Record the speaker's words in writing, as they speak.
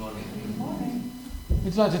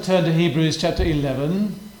We'd like to turn to Hebrews chapter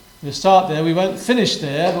 11. We'll start there. We won't finish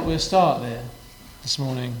there, but we'll start there this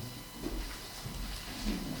morning.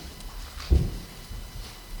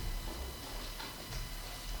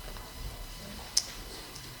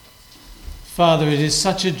 Father, it is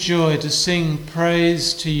such a joy to sing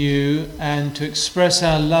praise to you and to express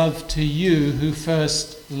our love to you who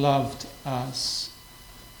first loved us.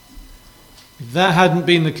 If that hadn't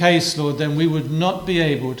been the case, Lord, then we would not be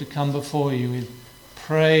able to come before you with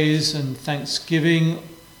praise and thanksgiving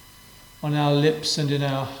on our lips and in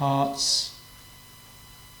our hearts,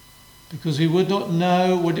 because we would not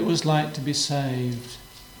know what it was like to be saved.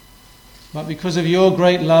 But because of your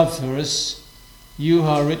great love for us, you who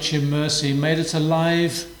are rich in mercy made us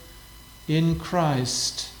alive in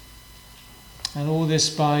Christ, and all this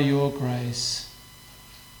by your grace.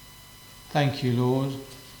 Thank you, Lord.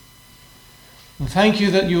 And thank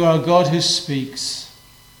you that you are a God who speaks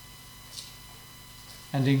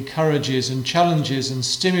and encourages and challenges and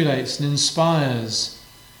stimulates and inspires.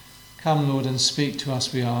 Come, Lord, and speak to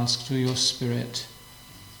us, we ask, through your Spirit.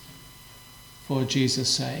 For Jesus'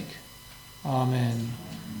 sake. Amen.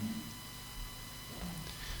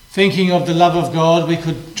 Thinking of the love of God, we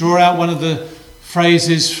could draw out one of the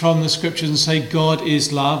phrases from the scriptures and say, God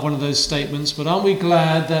is love, one of those statements. But aren't we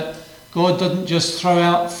glad that God doesn't just throw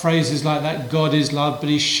out phrases like that, God is love, but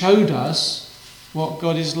he showed us what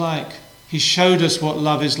God is like. He showed us what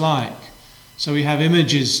love is like. So we have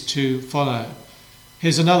images to follow.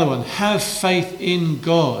 Here's another one. Have faith in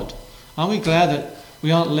God. Aren't we glad that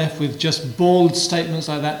we aren't left with just bald statements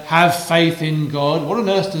like that? Have faith in God. What on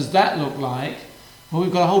earth does that look like? Well,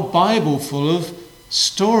 we've got a whole Bible full of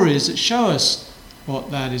stories that show us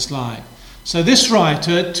what that is like. So this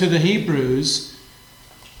writer to the Hebrews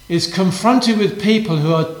is confronted with people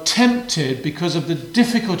who are tempted because of the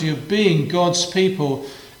difficulty of being God's people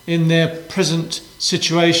in their present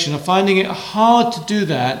situation, are finding it hard to do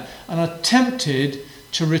that and are tempted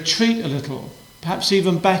to retreat a little, perhaps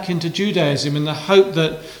even back into Judaism in the hope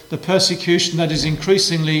that the persecution that is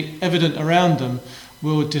increasingly evident around them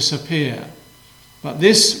will disappear. But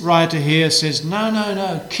this writer here says,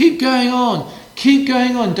 no, keep going on.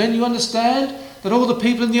 Don't you understand that all the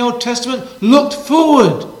people in the Old Testament looked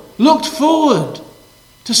forward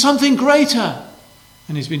to something greater?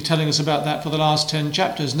 And he's been telling us about that for the last 10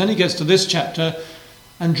 chapters. And then he gets to this chapter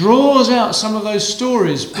and draws out some of those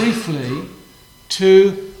stories briefly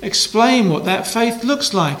to explain what that faith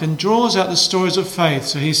looks like, and draws out the stories of faith.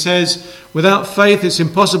 So he says, without faith it's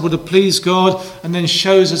impossible to please God, and then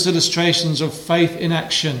shows us illustrations of faith in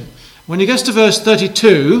action. When he gets to verse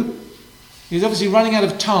 32, he's obviously running out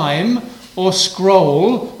of time or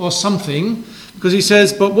scroll or something, because he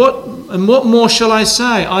says, but what more shall I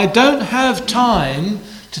say? I don't have time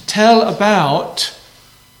to tell about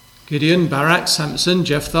Gideon, Barak, Samson,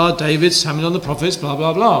 Jephthah, David, Samuel and the prophets, blah,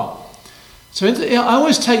 blah, blah. So I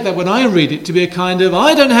always take that when I read it to be a kind of,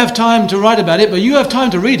 I don't have time to write about it, but you have time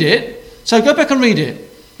to read it, so go back and read it.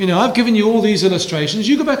 I've given you all these illustrations.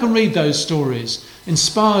 You go back and read those stories.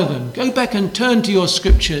 Inspire them. Go back and turn to your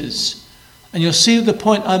scriptures, and you'll see the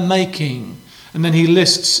point I'm making. And then he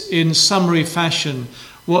lists in summary fashion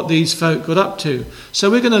what these folk got up to. So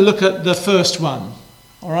we're going to look at the first one,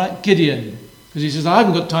 all right, Gideon. Because he says, I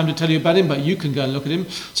haven't got time to tell you about him, but you can go and look at him.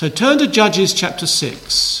 So turn to Judges chapter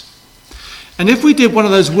 6. And if we did one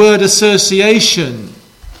of those word association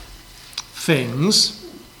things,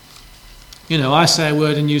 I say a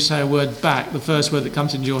word and you say a word back, the first word that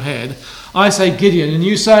comes into your head. I say Gideon and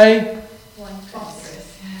you say?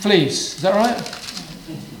 Fleece. Is that right?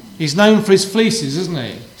 He's known for his fleeces, isn't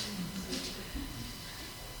he?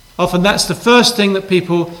 Often that's the first thing that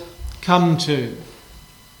people come to.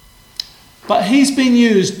 But he's been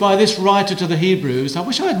used by this writer to the Hebrews. I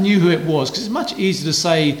wish I knew who it was, because it's much easier to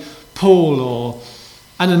say Paul or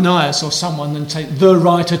Ananias or someone than say the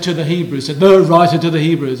writer to the Hebrews. The writer to the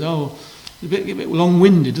Hebrews. Oh, a bit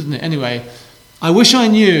long-winded, isn't it? Anyway, I wish I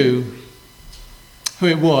knew who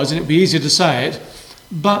it was and it'd be easier to say it.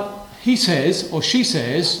 But he says, or she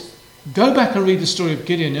says, go back and read the story of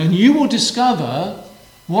Gideon and you will discover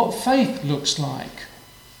what faith looks like.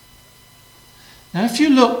 Now, if you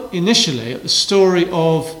look initially at the story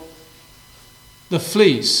of the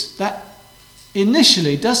fleece, that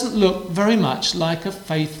initially doesn't look very much like a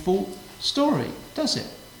faithful story, does it?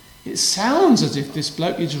 It sounds as if this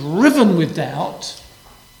bloke is riven with doubt,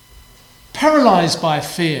 paralysed by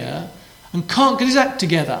fear, and can't get his act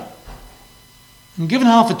together. And given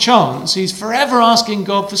half a chance, he's forever asking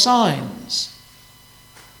God for signs.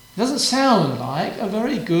 It doesn't sound like a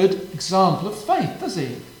very good example of faith, does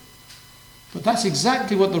he? But that's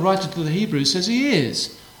exactly what the writer to the Hebrews says he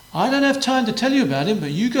is. I don't have time to tell you about him,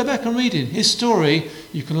 but you go back and read him. His story,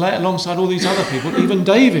 you can lay it alongside all these other people, even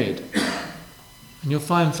David, and you'll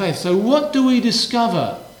find faith. So what do we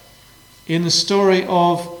discover in the story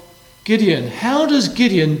of Gideon? How does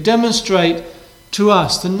Gideon demonstrate to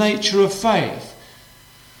us the nature of faith?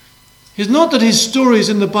 It's not that his story is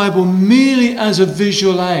in the Bible merely as a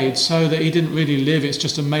visual aid, so that he didn't really live, it's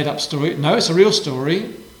just a made-up story. No, it's a real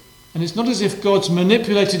story. And it's not as if God's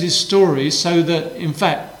manipulated his story so that, in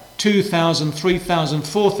fact, 2,000, 3,000,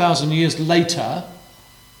 4,000 years later,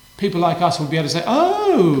 people like us will be able to say,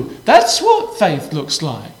 oh, that's what faith looks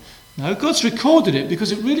like. No, God's recorded it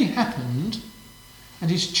because it really happened,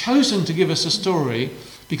 and he's chosen to give us a story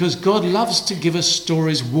because God loves to give us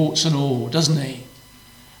stories, warts and all, doesn't he?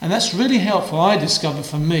 And that's really helpful, I discover,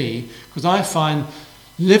 for me, because I find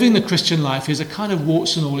living the Christian life is a kind of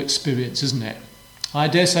warts and all experience, isn't it? I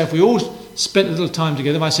dare say if we all spent a little time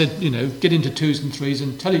together, if I said, get into 2s and 3s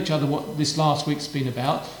and tell each other what this last week's been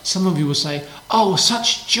about, some of you will say, oh,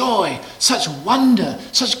 such joy, such wonder,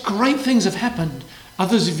 such great things have happened.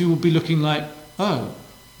 Others of you will be looking like, oh,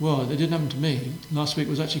 well, they didn't happen to me. Last week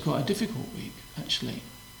was actually quite a difficult week, actually.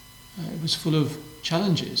 It was full of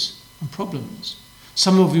challenges and problems.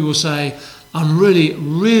 Some of you will say, I'm really,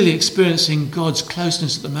 really experiencing God's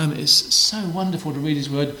closeness at the moment. It's so wonderful to read his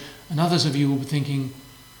word. And others of you will be thinking,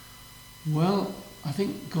 well, I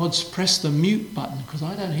think God's pressed the mute button because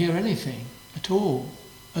I don't hear anything at all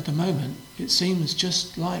at the moment. It seems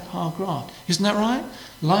just like hard graft. Isn't that right?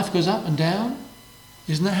 Life goes up and down.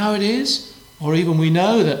 Isn't that how it is? Or even we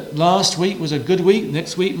know that last week was a good week,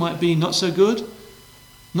 next week might be not so good.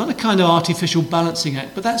 Not a kind of artificial balancing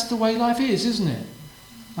act, but that's the way life is, isn't it?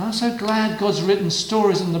 I'm so glad God's written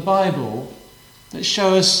stories in the Bible that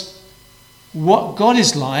show us what God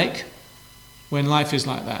is like when life is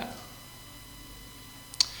like that.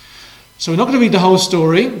 So we're not going to read the whole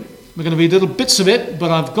story. We're going to read little bits of it, but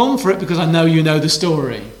I've gone for it because I know you know the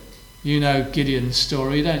story. You know Gideon's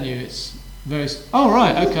story, don't you? It's very... Oh,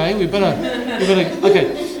 right, okay, we better...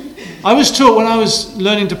 Okay. I was taught when I was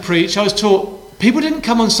learning to preach, people didn't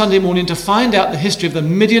come on Sunday morning to find out the history of the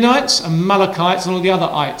Midianites and Malachites and all the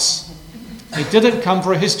other ites. They didn't come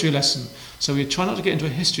for a history lesson. So we try not to get into a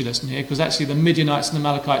history lesson here because actually the Midianites and the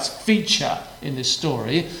Malachites feature in this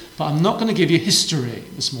story. But I'm not going to give you history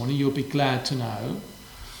this morning. You'll be glad to know.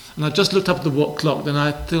 And I just looked up at the clock. Then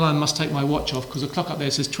I feel I must take my watch off because the clock up there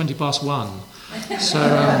says 1:20. So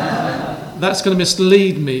that's going to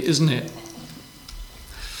mislead me, isn't it?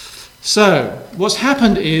 So what's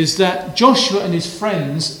happened is that Joshua and his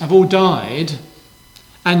friends have all died,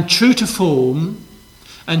 and true to form,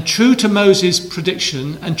 and true to Moses'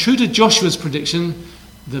 prediction, and true to Joshua's prediction,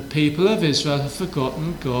 the people of Israel have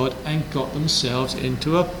forgotten God and got themselves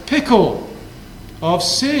into a pickle of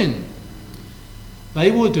sin. They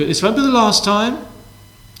will do it. This won't be the last time.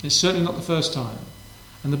 It's certainly not the first time.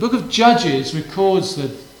 And the book of Judges records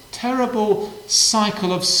the terrible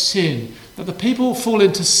cycle of sin, that the people fall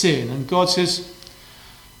into sin, and God says,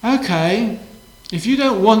 okay, if you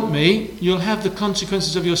don't want me, you'll have the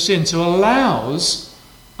consequences of your sin. So allows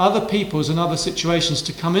other peoples and other situations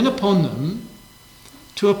to come in upon them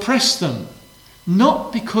to oppress them.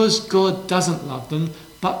 Not because God doesn't love them,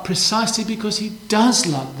 but precisely because he does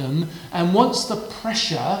love them and wants the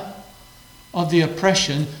pressure of the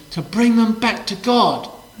oppression to bring them back to God.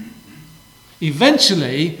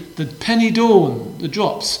 Eventually, the penny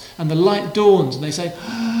drops, and the light dawns, and they say,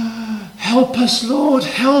 help us, Lord,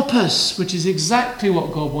 help us, which is exactly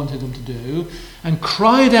what God wanted them to do, and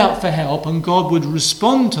cried out for help, and God would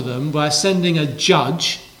respond to them by sending a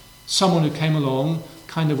judge, someone who came along,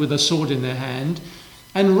 kind of with a sword in their hand,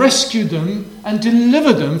 and rescued them and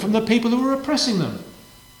delivered them from the people who were oppressing them.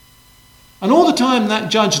 And all the time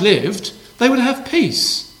that judge lived, they would have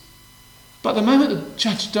peace. But the moment the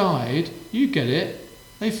judge died, you get it,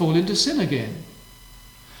 they fall into sin again.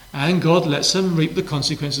 And God lets them reap the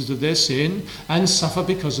consequences of their sin and suffer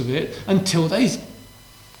because of it until they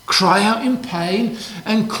cry out in pain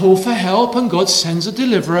and call for help, and God sends a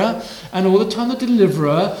deliverer, and all the time the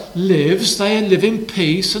deliverer lives, they live in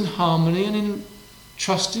peace and harmony and in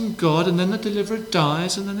trust in God, and then the deliverer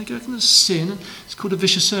dies, and then they go back into sin. It's called a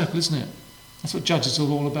vicious circle, isn't it? That's what Judges are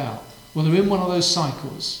all about. Well, they're in one of those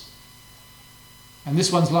cycles. And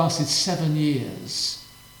this one's lasted 7 years.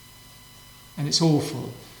 And it's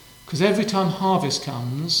awful. Because every time harvest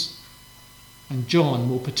comes, and John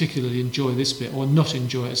will particularly enjoy this bit, or not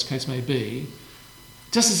enjoy it as the case may be,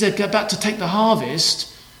 just as they're about to take the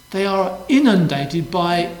harvest, they are inundated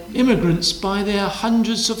by immigrants by their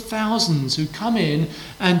hundreds of thousands who come in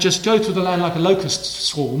and just go through the land like a locust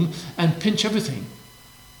swarm and pinch everything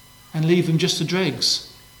and leave them just the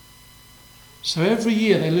dregs. So every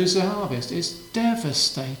year they lose their harvest. It's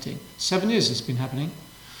devastating. 7 years it's been happening.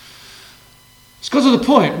 It's got to the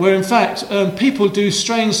point where, in fact, people do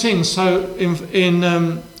strange things. So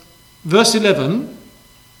in verse 11,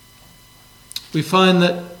 we find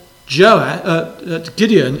that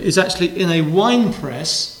Gideon is actually in a wine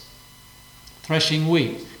press threshing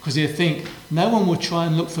wheat, because they think no one will try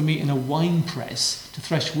and look for me in a wine press to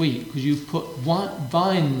thresh wheat, because you've put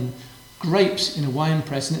vine grapes in a wine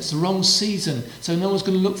press and it's the wrong season, so no one's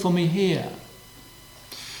going to look for me here.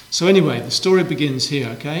 So anyway, the story begins here,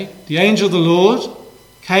 okay? The angel of the Lord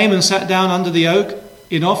came and sat down under the oak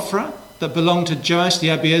in Ophrah that belonged to Joash the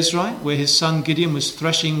Abiezrite, where his son Gideon was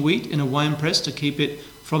threshing wheat in a winepress to keep it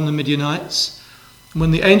from the Midianites. And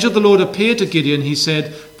when the angel of the Lord appeared to Gideon, he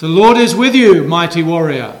said, "The Lord is with you, mighty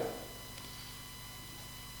warrior."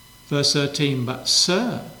 Verse 13, "But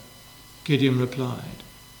sir," Gideon replied,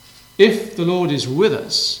 "if the Lord is with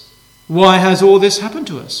us, why has all this happened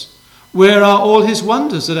to us? Where are all his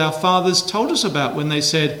wonders that our fathers told us about when they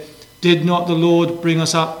said, 'Did not the Lord bring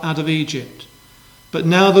us up out of Egypt?' But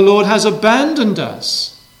now the Lord has abandoned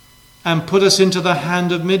us and put us into the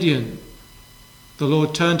hand of Midian." The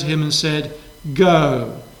Lord turned to him and said,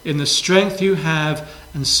 "Go in the strength you have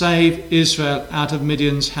and save Israel out of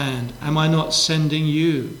Midian's hand. Am I not sending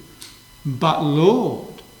you?" "But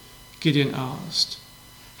Lord," Gideon asked,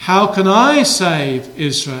 "how can I save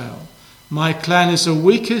Israel? My clan is the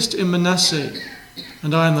weakest in Manasseh,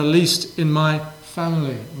 and I am the least in my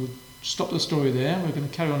family." We'll stop the story there. We're going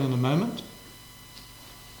to carry on in a moment.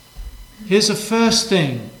 Here's the first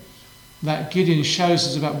thing that Gideon shows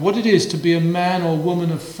us about what it is to be a man or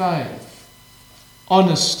woman of faith.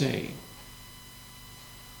 Honesty.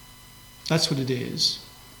 That's what it is.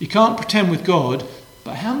 You can't pretend with God,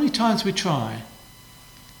 but how many times we try?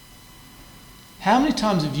 How many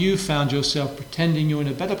times have you found yourself pretending you're in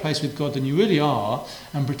a better place with God than you really are,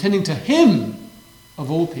 and pretending to Him, of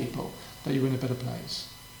all people, that you're in a better place?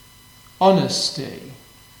 Honesty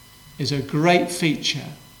is a great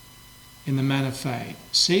feature in the man of faith.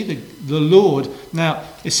 See, the Lord. Now,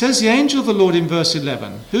 it says the angel of the Lord in verse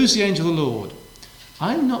 11. Who's the angel of the Lord?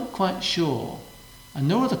 I'm not quite sure, and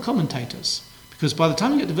nor are the commentators, because by the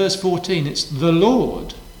time you get to verse 14, it's the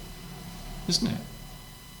Lord, isn't it?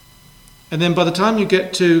 And then by the time you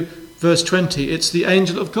get to verse 20, it's the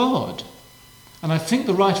angel of God. And I think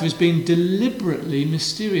the writer is being deliberately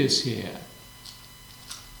mysterious here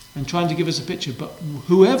and trying to give us a picture. But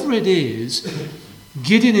whoever it is,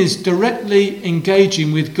 Gideon is directly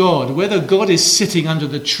engaging with God. Whether God is sitting under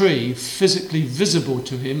the tree, physically visible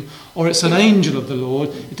to him, or it's an angel of the Lord,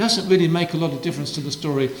 it doesn't really make a lot of difference to the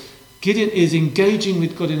story. Gideon is engaging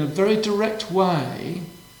with God in a very direct way,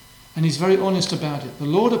 and he's very honest about it. The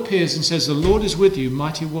Lord appears and says, "The Lord is with you,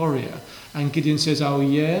 mighty warrior." And Gideon says, "Oh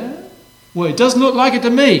yeah? Well, it doesn't look like it to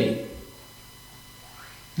me. It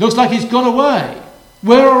looks like he's gone away.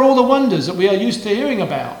 Where are all the wonders that we are used to hearing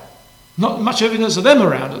about? Not much evidence of them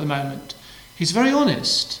around at the moment." He's very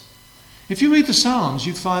honest. If you read the Psalms,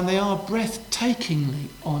 you find they are breathtakingly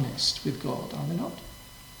honest with God, are they not?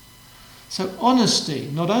 So honesty,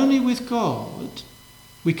 not only with God,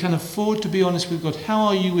 we can afford to be honest with God. How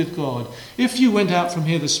are you with God? If you went out from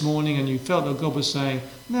here this morning and you felt that God was saying,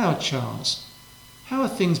 "Now, Charles, how are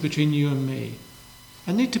things between you and me?"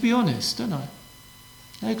 I need to be honest, don't I?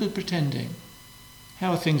 No good pretending.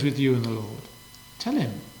 How are things with you and the Lord? Tell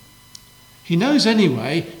him. He knows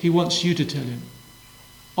anyway. He wants you to tell him.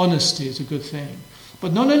 Honesty is a good thing.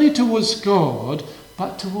 But not only towards God,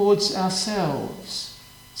 but towards ourselves.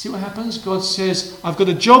 See what happens? God says, "I've got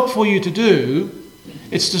a job for you to do.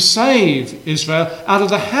 It's to save Israel out of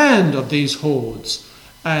the hand of these hordes."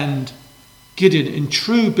 And Gideon, in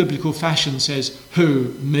true biblical fashion, says,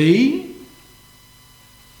 "Who, me?"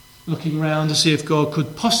 Looking round to see if God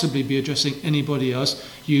could possibly be addressing anybody else.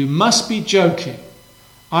 "You must be joking.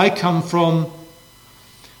 I come from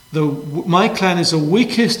my clan is the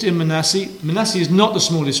weakest in Manasseh. Manasseh is not the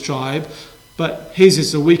smallest tribe, but his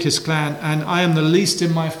is the weakest clan, and I am the least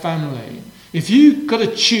in my family. If you've got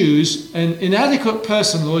to choose an inadequate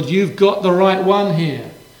person, Lord, you've got the right one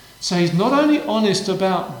here." So he's not only honest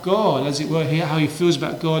about God, as it were, how he feels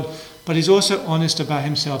about God, but he's also honest about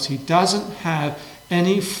himself. He doesn't have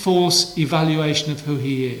any false evaluation of who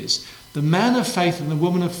he is. The man of faith and the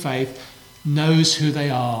woman of faith knows who they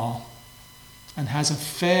are and has a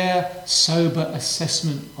fair, sober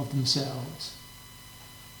assessment of themselves.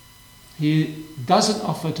 He doesn't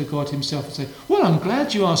offer to God himself and say, "Well, I'm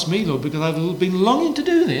glad you asked me, Lord, because I've been longing to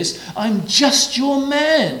do this. I'm just your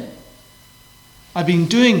man." I've been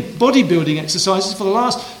doing bodybuilding exercises for the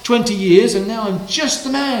last 20 years and now I'm just the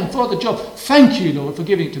man for the job. Thank you, Lord, for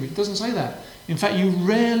giving it to me. It doesn't say that. In fact, you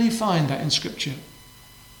rarely find that in Scripture.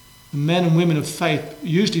 The men and women of faith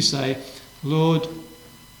usually say, Lord,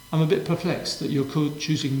 I'm a bit perplexed that you're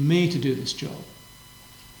choosing me to do this job.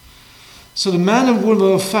 So the man and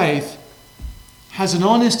woman of faith has an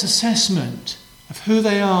honest assessment of who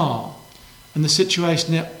they are and the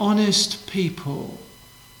situation. They're honest people.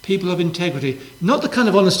 People of integrity. Not the kind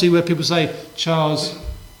of honesty where people say, Charles,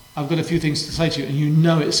 I've got a few things to say to you, and you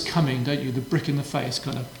know it's coming, don't you? The brick in the face,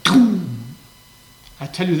 kind of, boom. I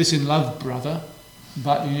tell you this in love, brother,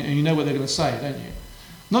 but you know what they're going to say, don't you?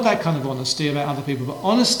 Not that kind of honesty about other people, but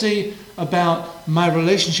honesty about my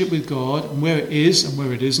relationship with God and where it is and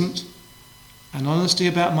where it isn't, and honesty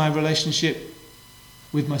about my relationship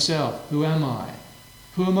with myself. Who am I?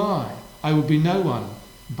 Who am I? I will be no one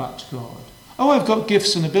but God. Oh, I've got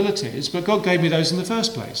gifts and abilities, but God gave me those in the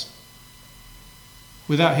first place.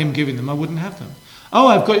 Without him giving them, I wouldn't have them. Oh,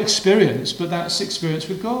 I've got experience, but that's experience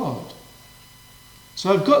with God.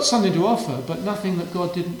 So I've got something to offer, but nothing that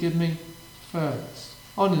God didn't give me first.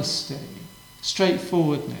 Honesty,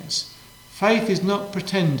 straightforwardness. Faith is not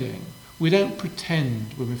pretending. We don't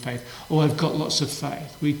pretend when we're faith. Oh, I've got lots of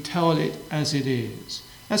faith. We tell it as it is.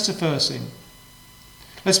 That's the first thing.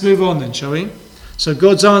 Let's move on then, shall we? So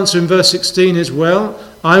God's answer in verse 16 is, well,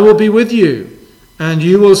 I will be with you, and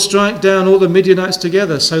you will strike down all the Midianites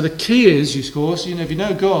together. So the key is, of course, if you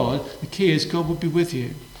know God, the key is God will be with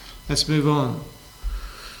you. Let's move on.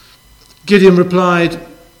 Gideon replied,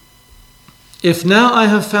 if now I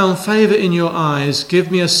have found favour in your eyes,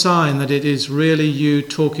 give me a sign that it is really you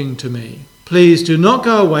talking to me. Please do not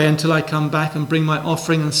go away until I come back and bring my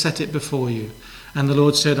offering and set it before you. And the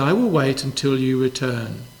Lord said, I will wait until you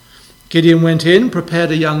return. Gideon went in,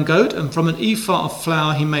 prepared a young goat, and from an ephah of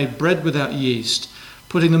flour he made bread without yeast.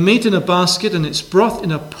 Putting the meat in a basket and its broth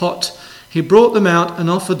in a pot, he brought them out and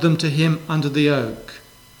offered them to him under the oak.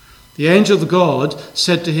 The angel of God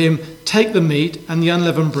said to him, take the meat and the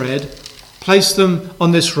unleavened bread, place them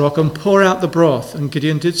on this rock and pour out the broth. And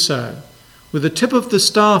Gideon did so. With the tip of the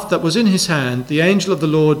staff that was in his hand, the angel of the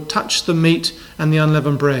Lord touched the meat and the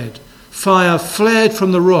unleavened bread. Fire flared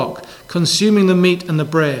from the rock, consuming the meat and the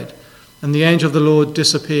bread, and the angel of the Lord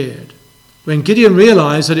disappeared. When Gideon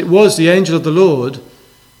realized that it was the angel of the Lord,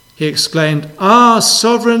 he exclaimed, ah,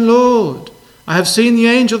 sovereign Lord, I have seen the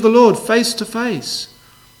angel of the Lord face to face.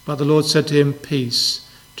 But the Lord said to him, peace,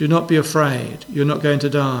 do not be afraid, you're not going to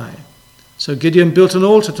die. So Gideon built an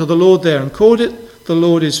altar to the Lord there and called it, the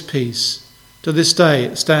Lord is peace. To this day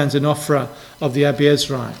it stands in Ophrah of the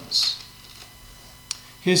Abiezrites.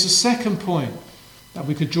 Here's the second point that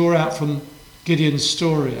we could draw out from Gideon's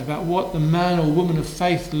story about what the man or woman of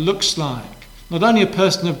faith looks like. Not only a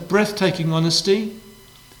person of breathtaking honesty,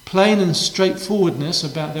 plain and straightforwardness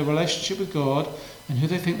about their relationship with God and who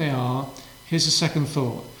they think they are. Here's the second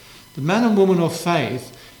thought. The man and woman of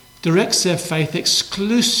faith directs their faith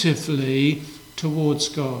exclusively towards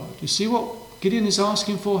God. You see what Gideon is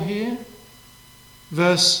asking for here?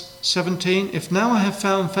 Verse 17, if now I have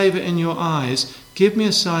found favour in your eyes, give me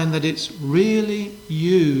a sign that it's really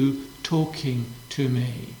you talking to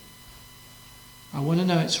me. I want to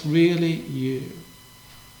know it's really you.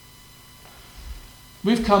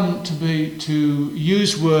 We've come to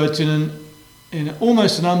use words in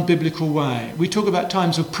almost an unbiblical way. We talk about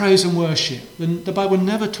times of praise and worship. The Bible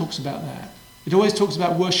never talks about that. It always talks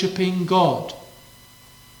about worshipping God.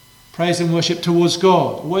 Praise and worship towards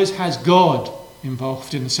God. Always has God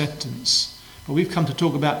involved in the sentence. But we've come to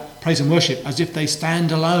talk about praise and worship as if they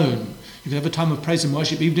stand alone. You could have a time of praise and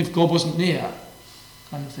worship even if God wasn't near,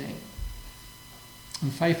 kind of thing.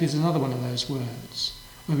 And faith is another one of those words.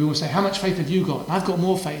 Where we always say, how much faith have you got? I've got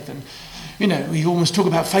more faith. And, we almost talk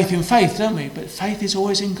about faith in faith, don't we? But faith is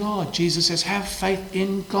always in God. Jesus says, have faith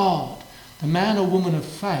in God. The man or woman of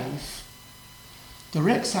faith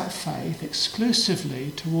directs that faith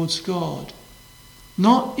exclusively towards God.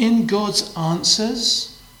 Not in God's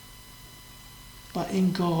answers, but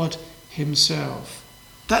in God himself.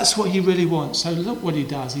 That's what he really wants. So look what he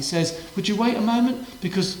does. He says, would you wait a moment?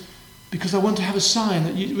 Because I want to have a sign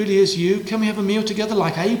that it really is you. Can we have a meal together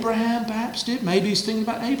like Abraham perhaps did? Maybe he's thinking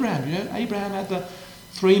about Abraham. Abraham had the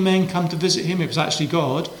 3 men come to visit him. It was actually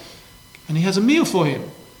God. And he has a meal for him.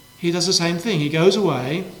 He does the same thing. He goes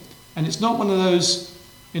away, and it's not one of those,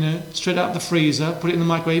 straight out of the freezer, put it in the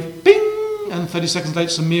microwave, bing, and 30 seconds later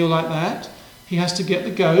it's a meal like that. He has to get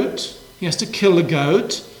the goat. He has to kill the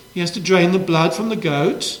goat. He has to drain the blood from the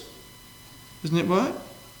goat. Isn't it right?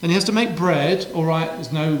 Then he has to make bread. All right,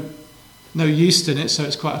 there's no no yeast in it, so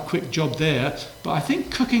it's quite a quick job there. But I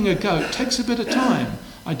think cooking a goat takes a bit of time.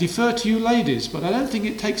 I defer to you ladies, but I don't think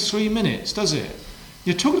it takes 3 minutes, does it?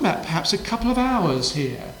 You're talking about perhaps a couple of hours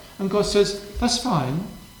here. And God says, that's fine,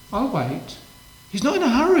 I'll wait. He's not in a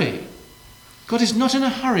hurry. God is not in a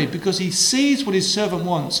hurry because he sees what his servant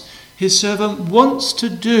wants. His servant wants to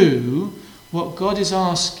do what God is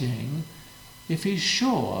asking if he's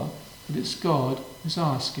sure that it's God who's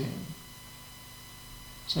asking.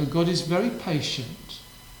 So God is very patient.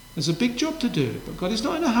 There's a big job to do, but God is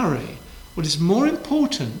not in a hurry. What is more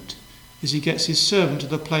important is he gets his servant to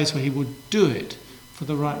the place where he will do it for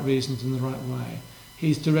the right reasons in the right way.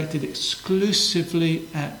 He's directed exclusively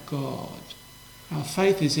at God. Our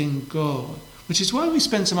faith is in God, which is why we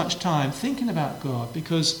spend so much time thinking about God,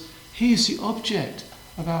 because he is the object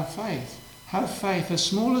of our faith. Have faith as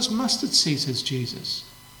small as mustard seed, says Jesus.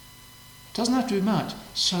 It doesn't have to be much,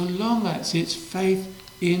 so long as it's faith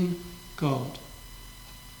in God.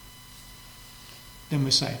 Then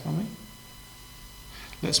we're safe, aren't we?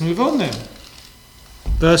 Let's move on then.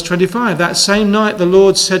 Verse 25, that same night the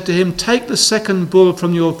Lord said to him, take the second bull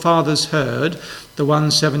from your father's herd, the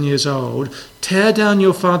one 7 years old, tear down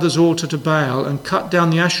your father's altar to Baal and cut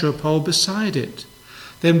down the Asherah pole beside it.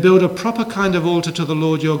 Then build a proper kind of altar to the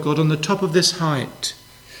Lord your God on the top of this height.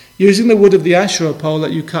 Using the wood of the Asherah pole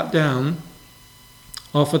that you cut down,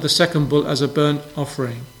 offer the second bull as a burnt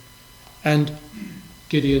offering. And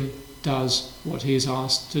Gideon does what he is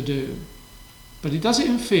asked to do. But he does it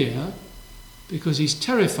in fear, because he's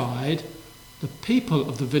terrified the people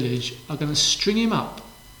of the village are going to string him up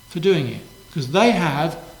for doing it, because they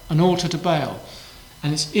have an altar to Baal,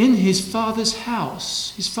 and it's in his father's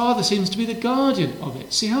house. His father seems to be the guardian of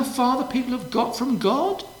it. See how far the people have got from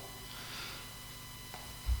God?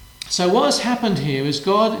 So what has happened here is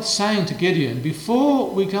God is saying to Gideon, before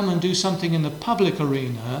we come and do something in the public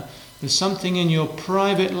arena, there's something in your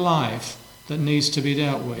private life that needs to be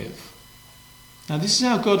dealt with. Now this is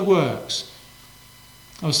how God works.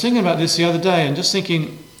 I was thinking about this the other day and just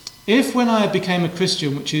thinking, if when I became a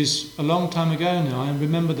Christian, which is a long time ago now, I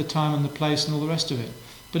remember the time and the place and all the rest of it,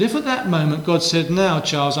 but if at that moment God said, now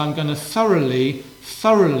Charles, I'm going to thoroughly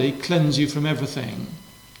cleanse you from everything,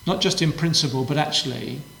 not just in principle but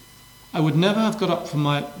actually, I would never have got up from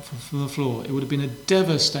the floor. It would have been a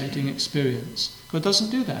devastating experience. God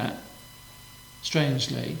doesn't do that,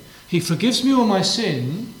 strangely. He forgives me all my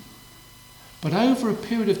sin, but over a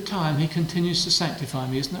period of time, he continues to sanctify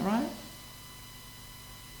me, isn't that right?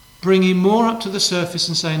 Bringing more up to the surface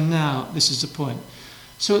and saying, now, this is the point.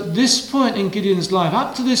 So at this point in Gideon's life,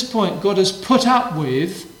 up to this point, God has put up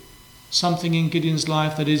with something in Gideon's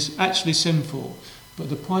life that is actually sinful. But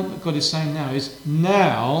the point that God is saying now is,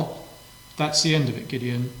 now, that's the end of it,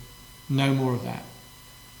 Gideon. No more of that.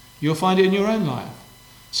 You'll find it in your own life.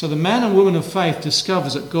 So the man and woman of faith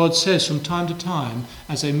discovers that God says from time to time,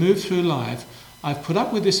 as they move through life, I've put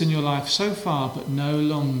up with this in your life so far, but no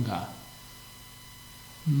longer.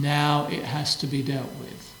 Now it has to be dealt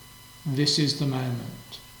with. This is the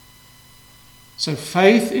moment. So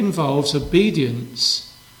faith involves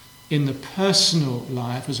obedience in the personal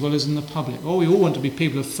life as well as in the public. Oh, we all want to be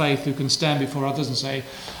people of faith who can stand before others and say,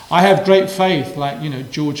 I have great faith, like,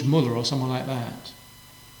 George Muller or someone like that.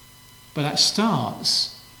 But that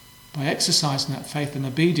starts by exercising that faith and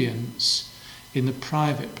obedience in the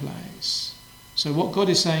private place. So what God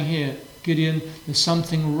is saying here, Gideon, there's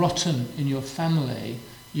something rotten in your family.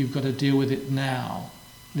 You've got to deal with it now.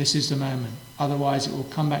 This is the moment. Otherwise it will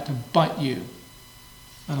come back to bite you,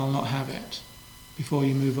 and I'll not have it before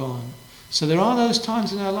you move on. So there are those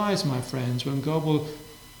times in our lives, my friends, when God will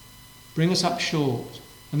bring us up short.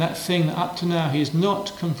 And that thing that up to now he has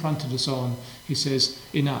not confronted us on, he says,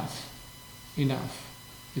 enough.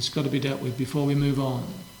 It's got to be dealt with before we move on.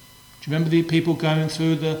 Do you remember the people going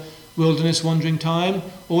through the wilderness wandering time?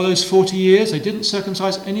 All those 40 years, they didn't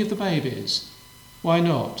circumcise any of the babies. Why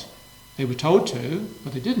not? They were told to,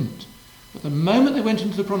 but they didn't. But the moment they went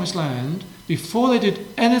into the promised land, before they did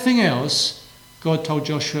anything else, God told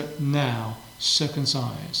Joshua, now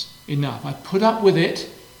circumcise. Enough. I put up with it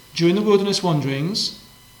during the wilderness wanderings,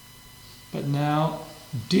 but now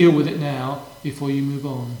deal with it now before you move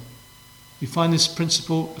on. We find this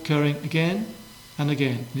principle occurring again and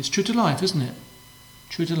again. And it's true to life, isn't it?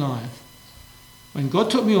 True to life. When God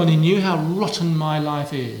took me on, he knew how rotten my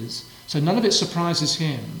life is. So none of it surprises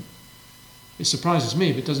him. It surprises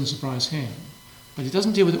me, but it doesn't surprise him. But he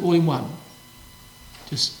doesn't deal with it all in one.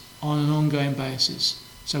 Just on an ongoing basis.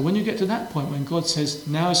 So when you get to that point, when God says,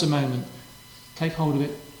 now is the moment, take hold of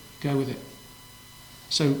it, go with it.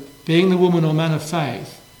 So being the woman or man of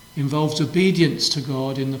faith involves obedience to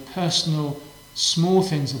God in the personal small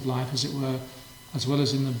things of life, as it were, as well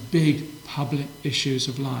as in the big public issues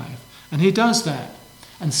of life. And he does that.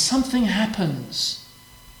 And something happens.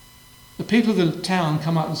 The people of the town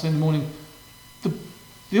come up and say in the morning,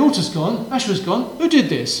 the altar's gone, Asherah's gone, who did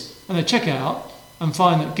this? And they check out and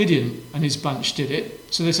find that Gideon and his bunch did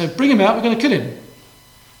it. So they say, bring him out, we're going to kill him.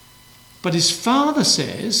 But his father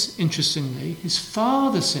says, interestingly,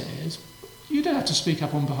 you don't have to speak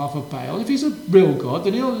up on behalf of Baal. If he's a real God,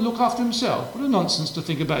 then he'll look after himself. What a nonsense to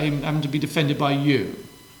think about him having to be defended by you.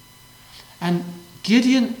 And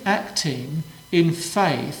Gideon, acting in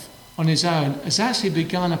faith on his own, has actually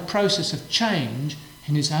begun a process of change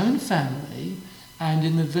in his own family and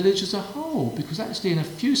in the village as a whole. Because actually in a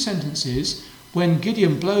few sentences, when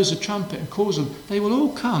Gideon blows a trumpet and calls them, they will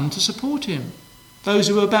all come to support him, those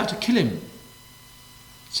who are about to kill him.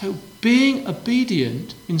 So being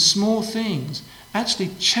obedient in small things actually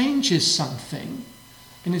changes something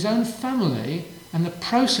in his own family, and the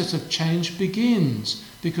process of change begins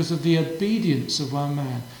because of the obedience of one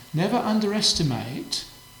man. Never underestimate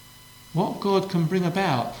what God can bring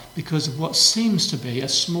about because of what seems to be a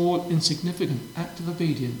small, insignificant act of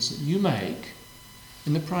obedience that you make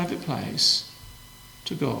in the private place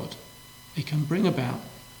to God. It can bring about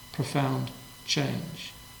profound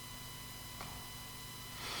change.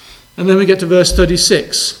 And then we get to verse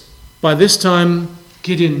 36. By this time,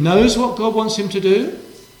 Gideon knows what God wants him to do.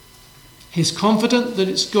 He's confident that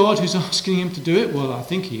it's God who's asking him to do it. Well, I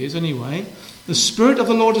think he is anyway. The Spirit of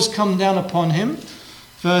the Lord has come down upon him.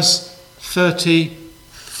 Verse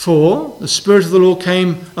 34. The Spirit of the Lord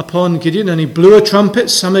came upon Gideon and he blew a trumpet,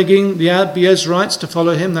 summoning the Abiezrites to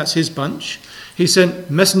follow him. That's his bunch. He sent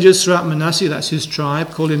messengers throughout Manasseh, that's his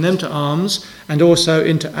tribe, calling them to arms, and also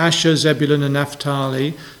into Asher, Zebulun and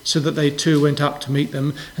Naphtali, so that they too went up to meet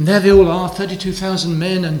them. And there they all are, 32,000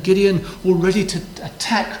 men, and Gideon all ready to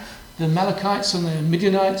attack the Amalekites and the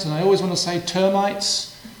Midianites, and I always want to say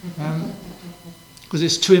termites, because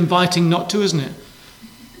it's too inviting not to, isn't it?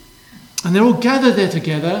 And they're all gathered there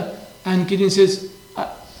together, and Gideon says,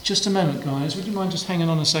 just a moment, guys, would you mind just hanging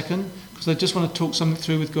on a second? Because I just want to talk something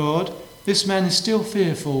through with God. This man is still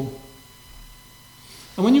fearful.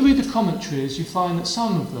 And when you read the commentaries, you find that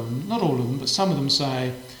some of them, not all of them, but some of them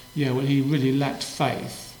say, yeah, well, he really lacked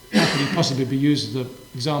faith. How could he possibly be used as an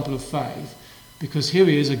example of faith? Because here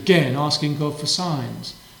he is again asking God for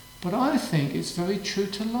signs. But I think it's very true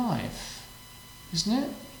to life, isn't it?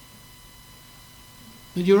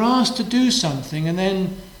 That you're asked to do something and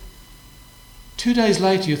then 2 days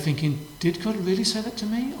later you're thinking, did God really say that to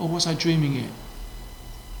me? Or was I dreaming it?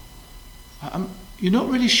 You're not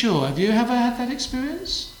really sure. Have you ever had that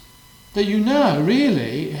experience? That you know,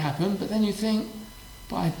 really, it happened, but then you think,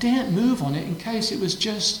 but I daren't move on it in case it was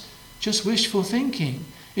just wishful thinking.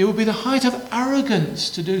 It would be the height of arrogance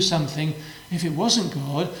to do something if it wasn't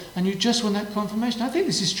God, and you just want that confirmation. I think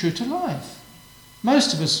this is true to life.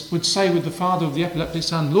 Most of us would say with the father of the epileptic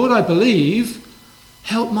son, Lord, I believe,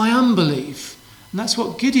 help my unbelief. And that's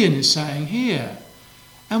what Gideon is saying here.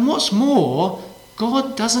 And what's more,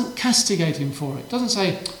 God doesn't castigate him for it. Doesn't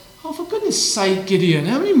say, oh, for goodness sake, Gideon,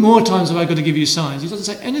 how many more times have I got to give you signs? He doesn't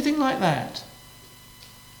say anything like that.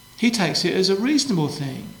 He takes it as a reasonable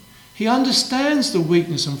thing. He understands the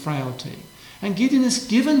weakness and frailty. And Gideon is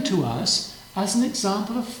given to us as an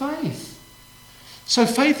example of faith. So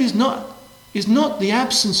faith is not the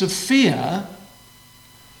absence of fear.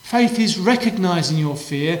 Faith is recognizing your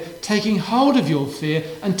fear, taking hold of your fear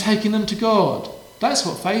and taking them to God. That's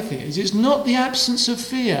what faith is. It's not the absence of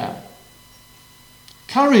fear.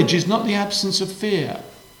 Courage is not the absence of fear.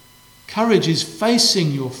 Courage is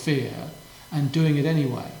facing your fear and doing it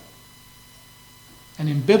anyway. And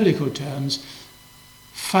in biblical terms,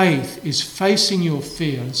 faith is facing your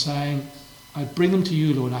fear and saying, I bring them to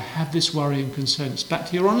you, Lord. I have this worry and concern. It's back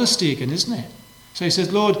to your honesty again, isn't it? So he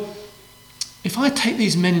says, Lord, if I take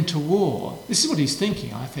these men into war, this is what he's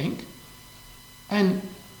thinking, I think, and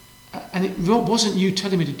it wasn't you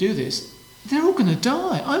telling me to do this, they're all going to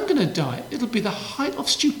die. I'm going to die. It'll be the height of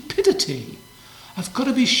stupidity. I've got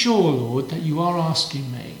to be sure, Lord, that you are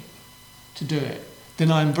asking me to do it.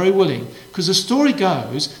 Then I'm very willing. Because the story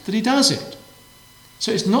goes that he does it.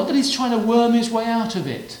 So it's not that he's trying to worm his way out of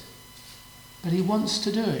it, but he wants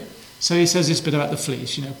to do it. So he says this bit about the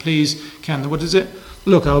fleece. Please, what is it?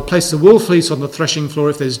 Look, I'll place the wool fleece on the threshing floor.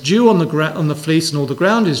 If there's dew on the fleece and all the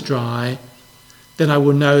ground is dry, then I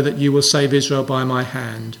will know that you will save Israel by my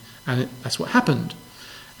hand. And that's what happened.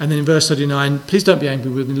 And then in verse 39, please don't be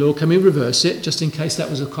angry with me, Lord. Can we reverse it? Just in case that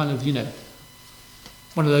was a kind of,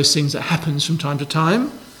 one of those things that happens from time to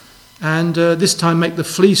time. And this time make the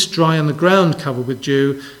fleece dry and the ground covered with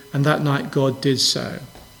dew. And that night God did so.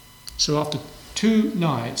 So after 2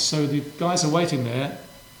 nights, so the guys are waiting there,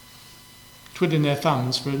 twiddling their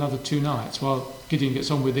thumbs for another 2 nights while Gideon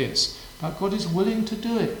gets on with this. But God is willing to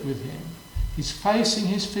do it with him. He's facing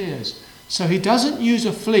his fears. So he doesn't use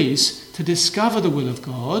a fleece to discover the will of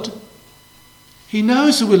God. He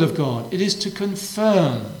knows the will of God. It is to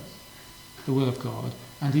confirm the will of God.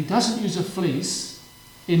 And he doesn't use a fleece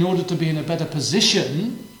in order to be in a better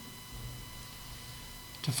position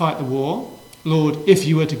to fight the war. Lord, if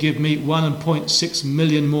you were to give me 1.6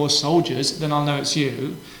 million more soldiers, then I'll know it's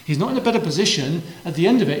you. He's not in a better position. At the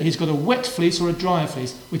end of it, he's got a wet fleece or a dry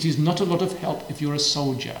fleece, which is not a lot of help if you're a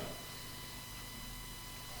soldier.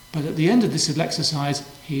 But at the end of this little exercise,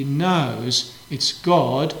 he knows it's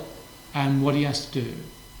God and what he has to do.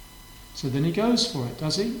 So then he goes for it,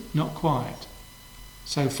 does he? Not quite.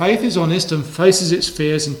 So faith is honest and faces its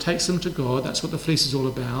fears and takes them to God. That's what the fleece is all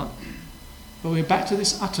about. But we're back to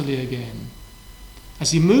this utterly again.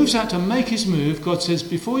 As he moves out to make his move, God says,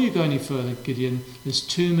 before you go any further, Gideon, there's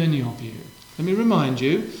too many of you. Let me remind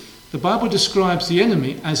you, the Bible describes the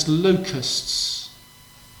enemy as locusts,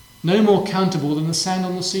 no more countable than the sand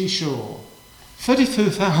on the seashore.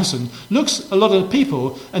 32,000 looks a lot of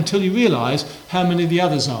people until you realise how many the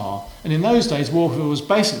others are. And in those days, warfare was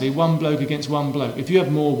basically one bloke against one bloke. If you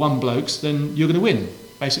have more one blokes, then you're going to win,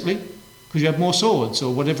 basically, because you have more swords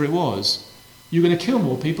or whatever it was. You're going to kill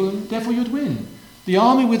more people and therefore you'd win. The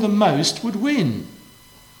army with the most would win.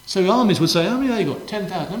 So armies would say, how many have you got?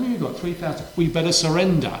 10,000. How many have you got? 3,000. We better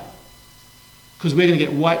surrender because we're going to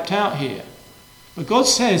get wiped out here. But God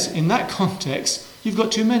says, in that context, you've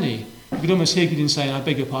got too many. You could almost hear Gideon saying, I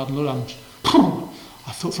beg your pardon, Lord,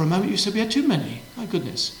 I thought for a moment you said we had too many. My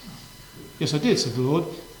goodness. Yes, I did, said the Lord.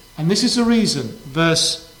 And this is the reason.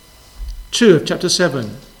 Verse 2 of chapter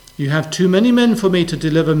 7. You have too many men for me to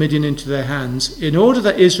deliver Midian into their hands, in order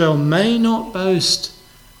that Israel may not boast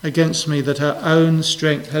against me that her own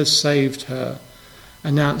strength has saved her.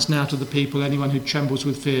 Announce now to the people, anyone who trembles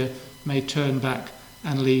with fear may turn back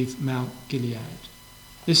and leave Mount Gilead.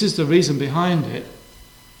 This is the reason behind it.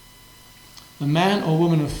 The man or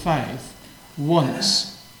woman of faith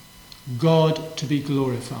wants God to be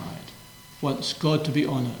glorified, wants God to be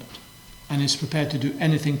honoured, and is prepared to do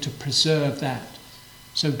anything to preserve that.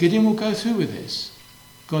 So Gideon will go through with this.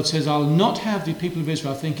 God says, I'll not have the people of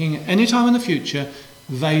Israel thinking any time in the future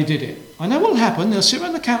they did it. I know what will happen. They'll sit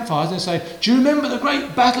around the campfires and say, do you remember the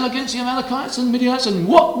great battle against the Amalekites and Midianites and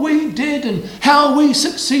what we did and how we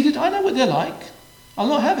succeeded? I know what they're like. I'll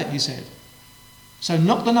not have it, he said. So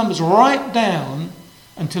knock the numbers right down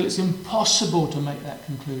until it's impossible to make that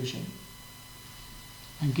conclusion.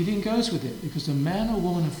 And Gideon goes with it because the man or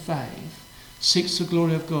woman of faith seeks the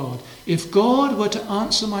glory of God. If God were to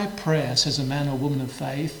answer my prayer, says a man or woman of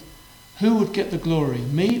faith, who would get the glory,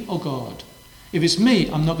 me or God? If it's me,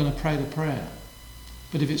 I'm not going to pray the prayer.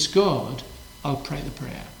 But if it's God, I'll pray the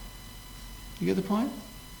prayer. You get the point?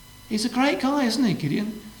 He's a great guy, isn't he,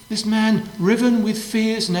 Gideon? This man, riven with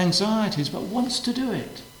fears and anxieties, but wants to do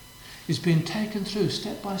it. He's being taken through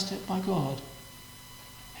step by God.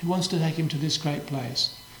 He wants to take him to this great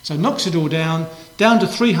place. So knocks it all down to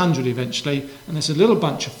 300 eventually, and there's a little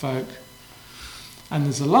bunch of folk. And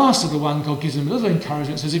there's the last little one, God gives him a little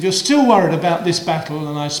encouragement, says, if you're still worried about this battle,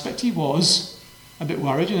 and I expect he was a bit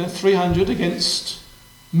worried, 300 against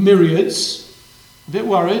myriads, a bit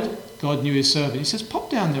worried, God knew his servant. He says, pop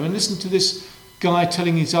down there and listen to this guy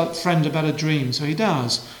telling his friend about a dream. So he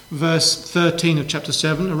does. Verse 13 of chapter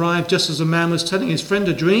 7, arrived just as a man was telling his friend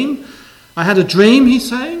a dream. I had a dream, he's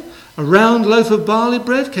saying. A round loaf of barley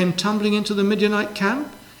bread came tumbling into the Midianite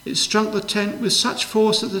camp. It struck the tent with such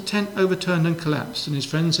force that the tent overturned and collapsed. And his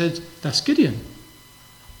friend said, that's Gideon.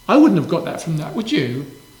 I wouldn't have got that from that, would you?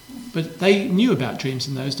 But they knew about dreams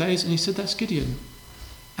in those days, and he said, that's Gideon.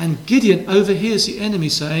 And Gideon overhears the enemy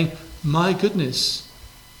saying, my goodness,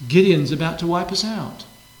 Gideon's about to wipe us out.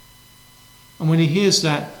 And when he hears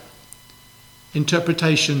that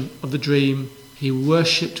interpretation of the dream, he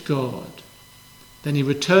worshipped God. Then he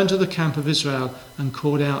returned to the camp of Israel and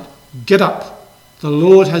called out, get up, the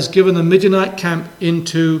Lord has given the Midianite camp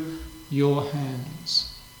into your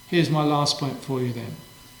hands. Here's my last point for you then.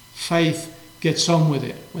 Faith gets on with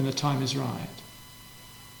it when the time is right.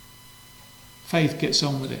 Faith gets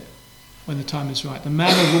on with it when the time is right. The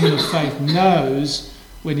man or woman of faith knows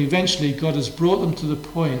when eventually God has brought them to the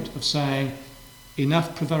point of saying,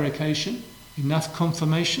 enough prevarication, enough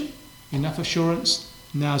confirmation, enough assurance,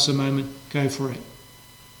 now's the moment, go for it.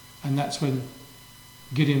 And that's when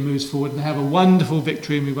Gideon moves forward and they have a wonderful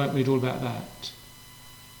victory, and we won't read all about that.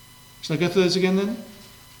 Shall I go through those again then?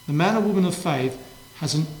 The man or woman of faith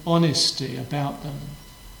has an honesty about them.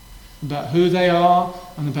 about who they are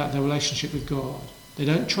and about their relationship with God. They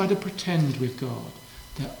don't try to pretend with God.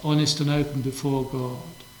 They're honest and open before God.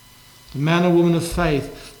 The man or woman of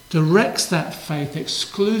faith directs that faith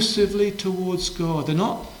exclusively towards God. They're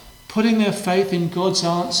not putting their faith in God's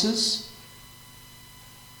answers,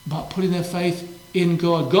 but putting their faith in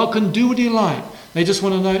God. God can do what he likes. They just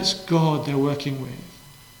want to know it's God they're working with.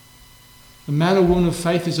 The man or woman of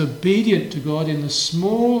faith is obedient to God in the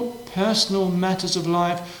small personal matters of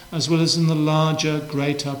life as well as in the larger,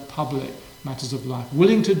 greater public matters of life.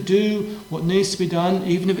 Willing to do what needs to be done,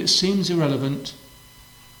 even if it seems irrelevant,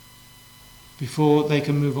 before they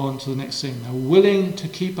can move on to the next thing. They're willing to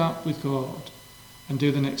keep up with God and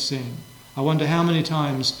do the next thing. I wonder how many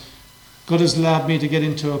times God has allowed me to get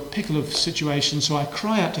into a pickle of situation, so I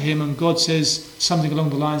cry out to him and God says something along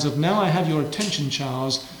the lines of, now I have your attention,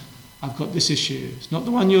 Charles, I've got this issue. It's not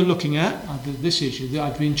the one you're looking at, I've got this issue.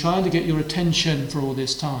 I've been trying to get your attention for all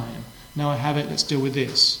this time. Now I have it, let's deal with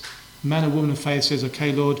this. The man or woman of faith says,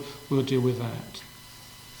 okay, Lord, we'll deal with that.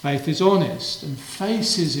 Faith is honest and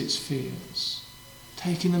faces its fears,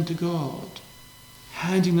 taking them to God,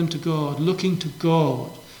 handing them to God, looking to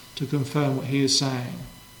God to confirm what he is saying.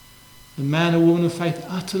 The man or woman of faith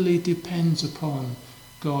utterly depends upon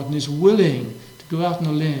God and is willing to go out on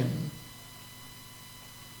a limb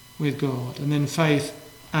with God. And then faith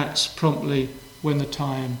acts promptly when the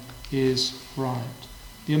time is right.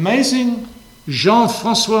 The amazing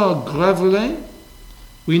Jean-François Gravelet,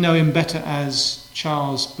 we know him better as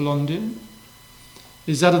Charles Blondin,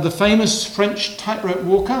 is that of the famous French tightrope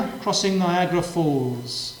walker crossing Niagara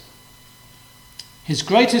Falls. His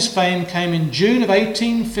greatest fame came in June of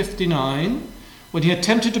 1859 when he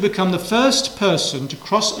attempted to become the first person to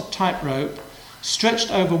cross a tightrope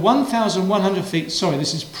stretched over 1,100 feet, sorry,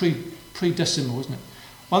 this is pre-decimal, isn't it?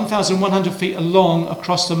 1,100 feet along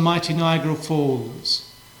across the mighty Niagara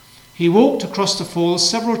Falls. He walked across the falls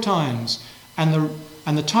several times, and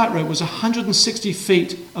the tightrope was 160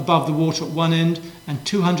 feet above the water at one end and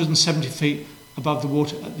 270 feet above the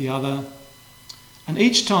water at the other. And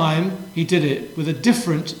each time he did it with a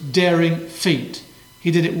different daring feat. He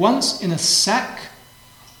did it once in a sack,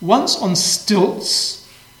 once on stilts,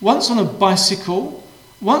 once on a bicycle,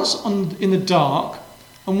 once in the dark,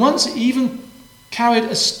 and once he even carried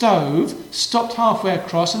a stove, stopped halfway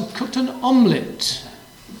across and cooked an omelette.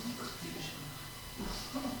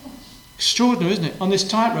 Extraordinary, isn't it? On this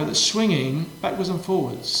tightrope that's swinging backwards and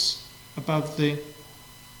forwards above the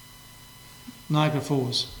Niagara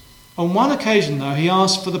Falls. On one occasion, though, he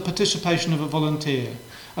asked for the participation of a volunteer.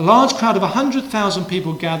 A large crowd of 100,000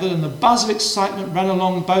 people gathered, and the buzz of excitement ran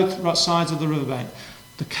along both sides of the riverbank.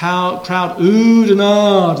 The crowd oohed and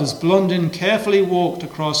ahed as Blondin carefully walked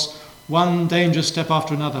across one dangerous step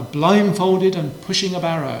after another, blindfolded and pushing a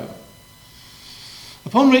barrow.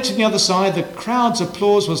 Upon reaching the other side, the crowd's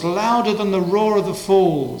applause was louder than the roar of the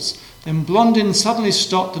falls. Then Blondin suddenly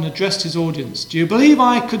stopped and addressed his audience. Do you believe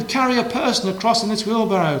I could carry a person across in this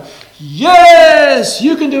wheelbarrow? Yes!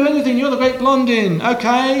 You can do anything. You're the great Blondin.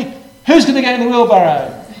 Okay, who's going to get in the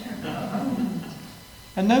wheelbarrow?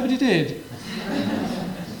 And nobody did.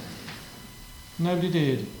 Nobody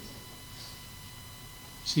did.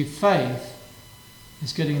 See, faith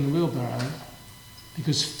is getting in the wheelbarrow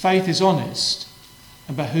because faith is honest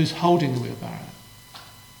about who's holding the wheelbarrow.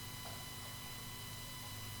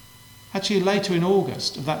 Actually, later in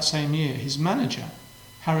August of that same year, his manager,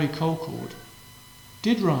 Harry Colcord,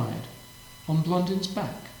 did ride on Blondin's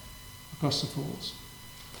back across the falls.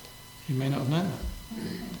 You may not have known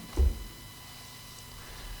that.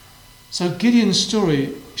 So Gideon's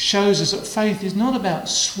story shows us that faith is not about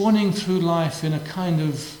swanning through life in a kind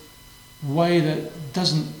of way that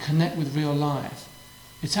doesn't connect with real life.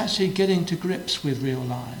 It's actually getting to grips with real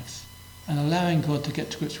life and allowing God to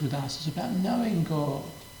get to grips with us. It's about knowing God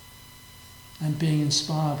and being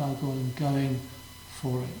inspired by God and going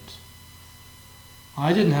for it.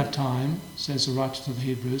 I didn't have time, says the writer to the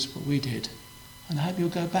Hebrews, but we did. And I hope you'll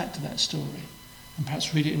go back to that story and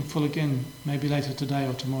perhaps read it in full again, maybe later today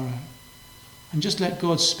or tomorrow. And just let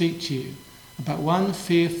God speak to you about one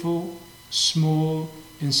fearful, small,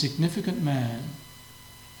 insignificant man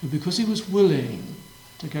who, because he was willing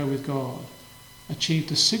to go with God,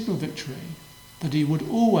 achieved a signal victory that he would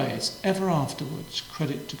always, ever afterwards,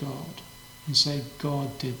 credit to God and say,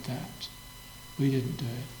 God did that. We didn't do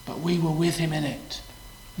it, but we were with him in it.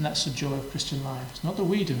 And that's the joy of Christian life. It's not that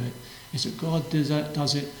we do it, it's that God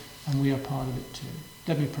does it and we are part of it too.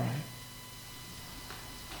 Let me pray.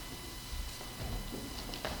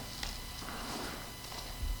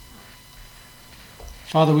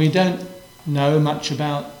 Father, we don't know much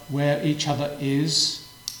about where each other is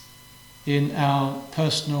in our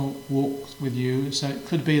personal walk with you. So it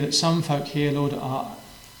could be that some folk here, Lord, are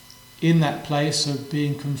in that place of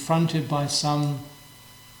being confronted by some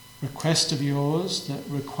request of yours that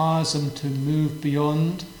requires them to move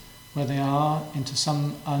beyond where they are into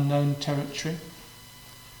some unknown territory.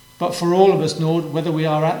 But for all of us, Lord, whether we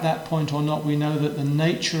are at that point or not, we know that the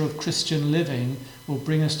nature of Christian living will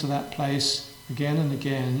bring us to that place again and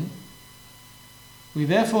again. We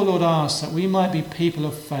therefore, Lord, ask that we might be people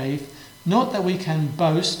of faith, not that we can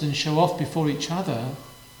boast and show off before each other,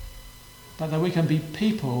 but that we can be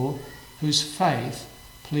people whose faith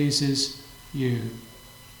pleases you,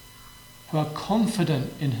 who are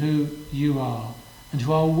confident in who you are, and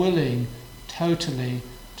who are willing totally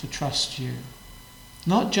to trust you.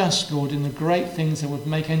 Not just, Lord, in the great things that would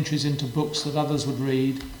make entries into books that others would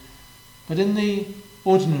read, but in the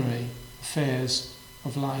ordinary affairs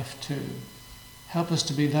of life too. Help us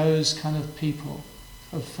to be those kind of people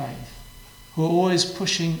of faith, who are always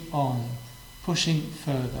pushing on, pushing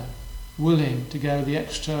further, willing to go the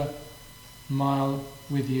extra mile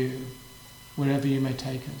with you, wherever you may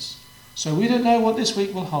take us. So we don't know what this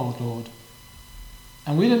week will hold, Lord,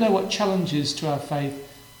 and we don't know what challenges to our faith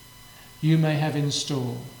you may have in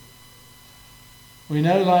store. We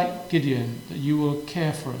know, like Gideon, that you will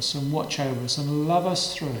care for us and watch over us and love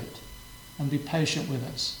us through it and be patient with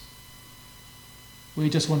us. We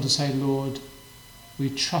just want to say, Lord, we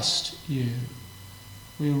trust you.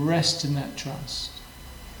 We rest in that trust.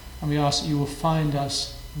 And we ask that you will find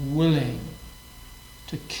us willing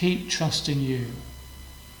to keep trusting you,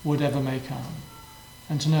 whatever may come,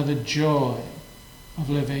 and to know the joy of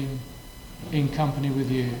living in company with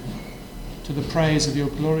you, to the praise of your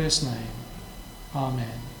glorious name.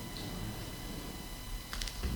 Amen.